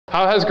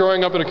How has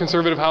growing up in a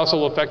conservative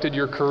household affected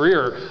your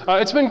career?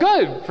 It's been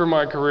good for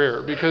my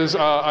career because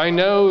I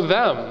know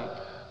them.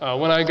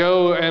 When I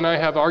go and I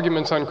have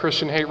arguments on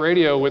Christian hate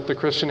radio with the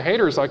Christian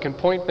haters, I can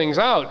point things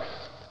out.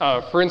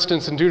 For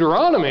instance, in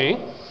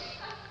Deuteronomy,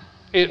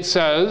 it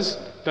says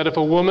that if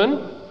a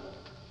woman,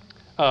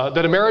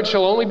 that a marriage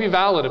shall only be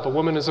valid if a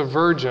woman is a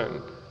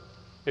virgin.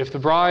 If the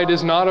bride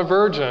is not a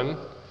virgin,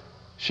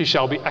 she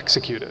shall be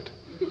executed.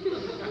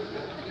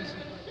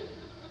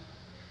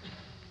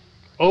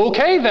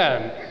 Okay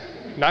then,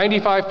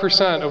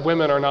 95% of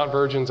women are not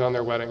virgins on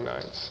their wedding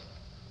nights.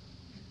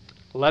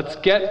 Let's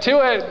get to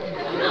it.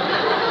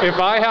 If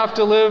I have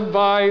to live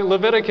by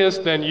Leviticus,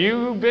 then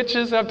you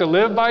bitches have to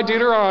live by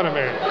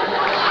Deuteronomy.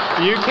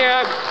 You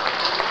can't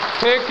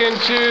pick and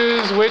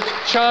choose which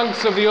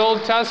chunks of the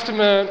Old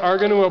Testament are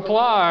going to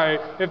apply.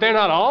 If they're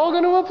not all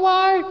going to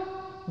apply,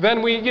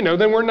 then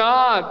we're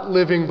not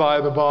living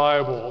by the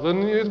Bible.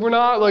 Then we're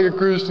not like a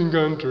Christian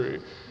country.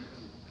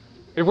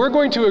 If we're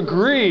going to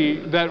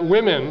agree that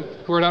women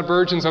who are not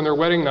virgins on their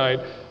wedding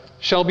night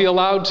shall be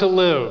allowed to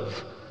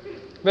live,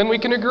 then we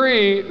can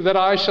agree that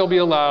I shall be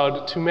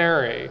allowed to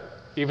marry,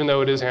 even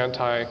though it is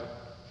anti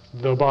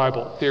the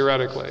Bible,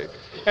 theoretically.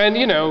 And,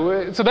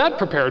 so that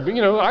prepared me.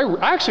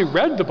 I actually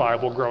read the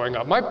Bible growing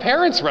up. My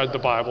parents read the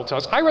Bible to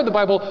us. I read the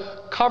Bible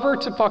cover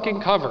to fucking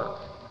cover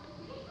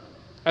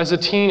as a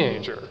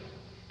teenager.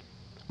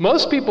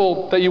 Most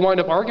people that you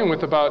wind up arguing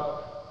with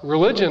about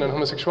religion and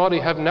homosexuality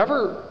have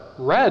never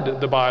read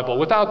the Bible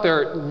without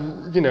their,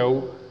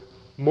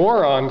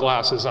 moron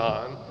glasses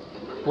on,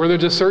 where they're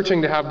just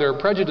searching to have their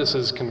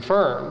prejudices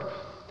confirmed.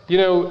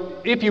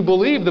 If you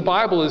believe the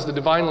Bible is the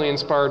divinely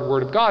inspired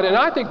Word of God, and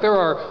I think there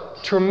are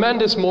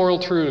tremendous moral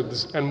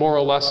truths and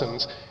moral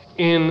lessons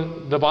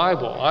in the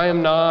Bible. I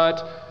am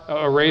not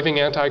a raving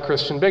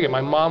anti-Christian bigot.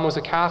 My mom was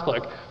a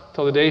Catholic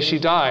till the day she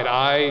died.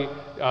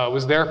 I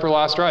was there for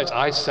last rites.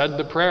 I said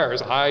the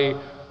prayers.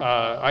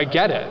 I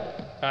get it.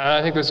 And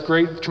I think there's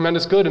great,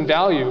 tremendous good and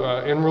value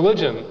in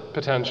religion,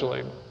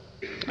 potentially,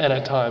 and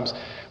at times.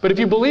 But if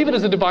you believe it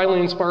is the divinely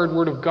inspired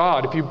Word of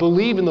God, if you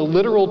believe in the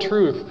literal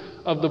truth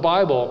of the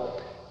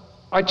Bible,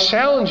 I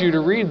challenge you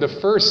to read the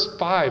first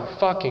 5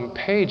 fucking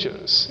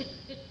pages.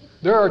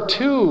 There are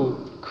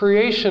 2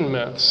 creation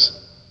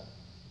myths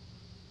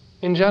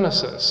in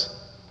Genesis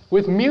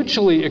with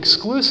mutually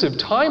exclusive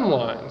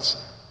timelines.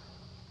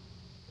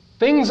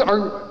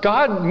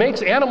 God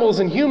makes animals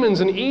and humans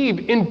and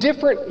Eve in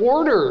different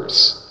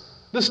orders.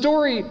 The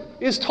story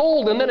is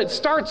told and then it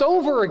starts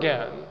over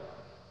again.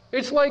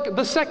 It's like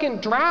the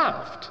second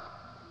draft.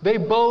 They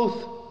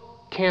both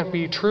can't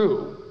be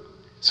true.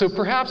 So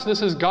perhaps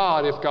this is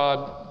God, if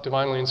God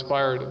divinely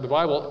inspired the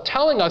Bible,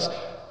 telling us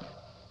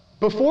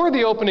before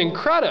the opening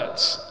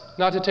credits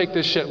not to take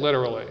this shit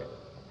literally.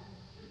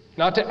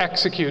 Not to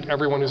execute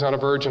everyone who's not a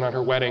virgin on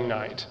her wedding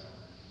night,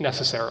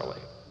 necessarily.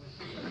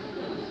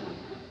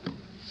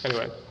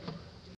 Anyway.